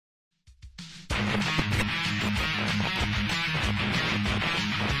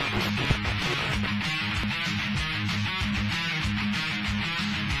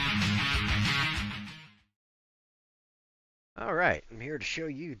Alright, I'm here to show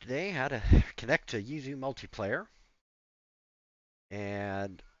you today how to connect to Yuzu multiplayer.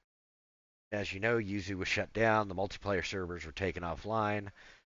 And as you know, Yuzu was shut down, the multiplayer servers were taken offline.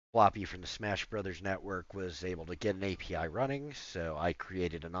 Floppy from the Smash Brothers network was able to get an API running, so I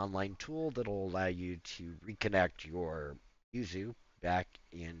created an online tool that'll allow you to reconnect your Yuzu back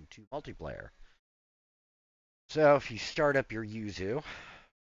into multiplayer. So if you start up your Yuzu,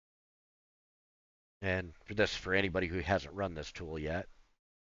 and for anybody who hasn't run this tool yet,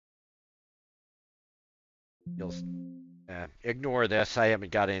 you'll ignore this. I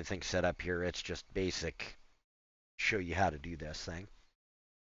haven't got anything set up here. It's just basic. Show you how to do this thing.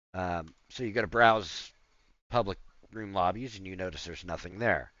 So you go to browse public room lobbies, and you notice there's nothing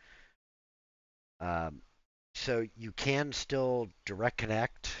there. So you can still direct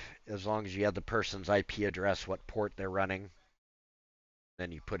connect as long as you have the person's IP address, what port they're running.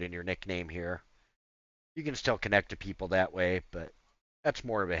 Then you put in your nickname here. You can still connect to people that way, but that's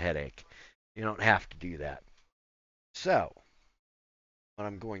more of a headache. You don't have to do that. So what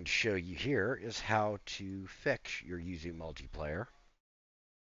I'm going to show you here is how to fix your Yuzu multiplayer.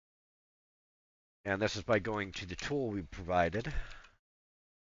 And this is by going to the tool we provided.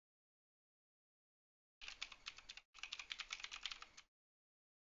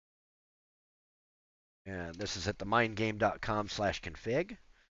 And this is at themindgame.com/config.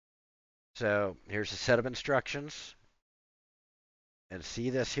 So here's a set of instructions. And see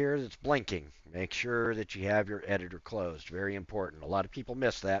this here that's blinking. Make sure that you have your editor closed. Very important. A lot of people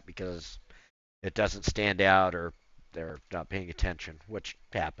miss that because it doesn't stand out or they're not paying attention, which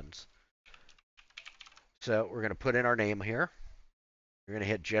happens. So we're going to put in our name here. We're going to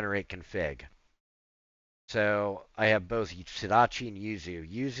hit generate config. So I have both Sudachi and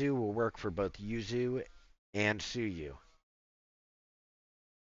Yuzu. Yuzu will work for both Yuzu and Suyu.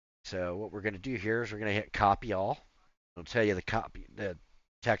 So what we're going to do here is we're going to hit copy all. It'll tell you the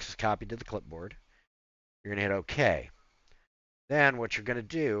text is copied to the clipboard. You're going to hit OK. Then what you're going to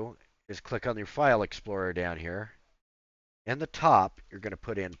do is click on your file explorer down here. In the top, you're going to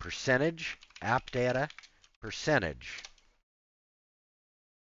put in percentage, app data, percentage.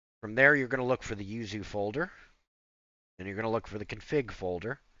 From there, you're going to look for the Yuzu folder. Then you're going to look for the config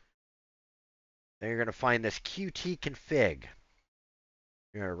folder. Then you're going to find this Qt config.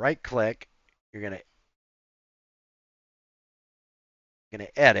 You're going to right click. You're going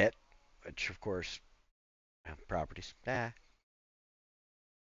to edit, which of course, properties.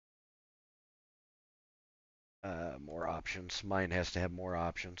 More options. Mine has to have more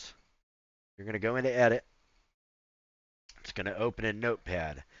options. You're going to go into edit. It's going to open in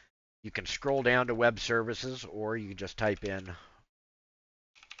Notepad. You can scroll down to web services, or you can just type in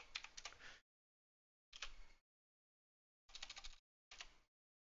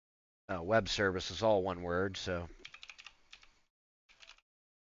web services, all one word. So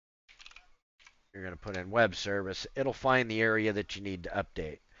you're going to put in web service. It'll find the area that you need to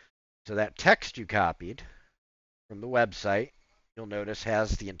update. So that text you copied from the website, you'll notice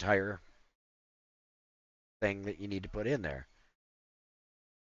has the entire thing that you need to put in there.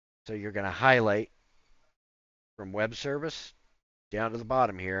 So you're going to highlight from web service down to the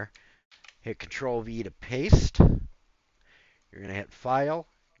bottom here. Hit Control V to paste. You're going to hit File.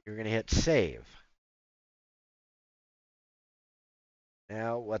 You're going to hit Save.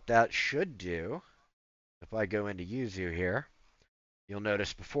 Now what that should do, if I go into Yuzu here, you'll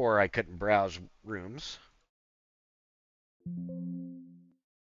notice before I couldn't browse rooms.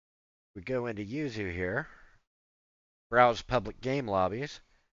 We go into Yuzu here, browse public game lobbies.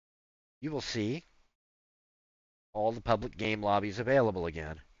 You will see all the public game lobbies available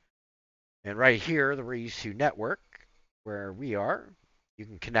again. And right here, the Yuzu network, where we are, you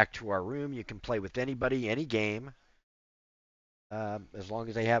can connect to our room. You can play with anybody, any game, as long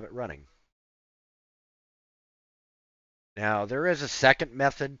as they have it running. Now, there is a second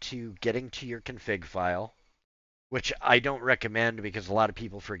method to getting to your config file, which I don't recommend because a lot of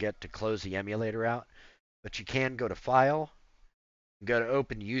people forget to close the emulator out. But you can go to File, go to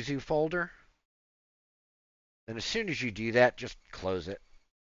Open Yuzu folder, and as soon as you do that, just close it.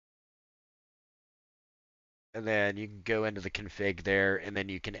 And then you can go into the config there, and then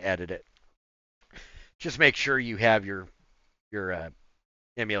you can edit it. Just make sure you have your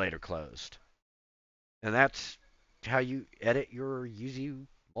emulator closed. And that's how you edit your Yuzu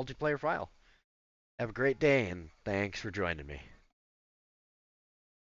multiplayer file. Have a great day, and thanks for joining me.